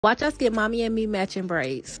Watch us get mommy and me matching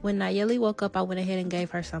braids. When Nayeli woke up, I went ahead and gave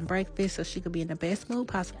her some breakfast so she could be in the best mood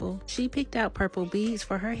possible. She picked out purple beads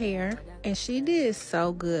for her hair, and she did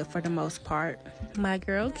so good for the most part. My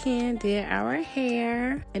girl Ken did our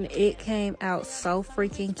hair, and it came out so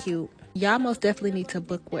freaking cute. Y'all most definitely need to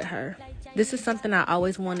book with her. This is something I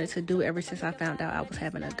always wanted to do ever since I found out I was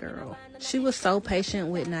having a girl. She was so patient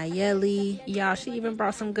with Nayeli. Y'all, she even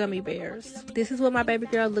brought some gummy bears. This is what my baby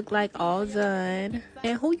girl looked like all done.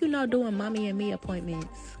 And who you know doing mommy and me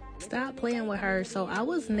appointments? Stop playing with her. So I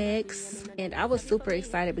was next, and I was super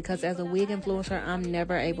excited because as a wig influencer, I'm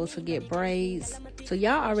never able to get braids. So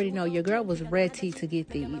y'all already know your girl was ready to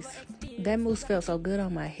get these. That mousse felt so good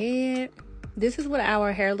on my head. This is what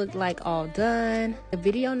our hair looked like all done. The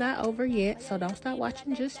video not over yet, so don't stop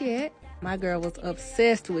watching just yet. My girl was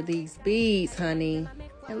obsessed with these beads, honey.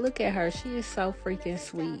 And look at her, she is so freaking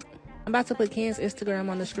sweet. I'm about to put Ken's Instagram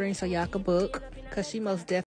on the screen so y'all can book, because she most definitely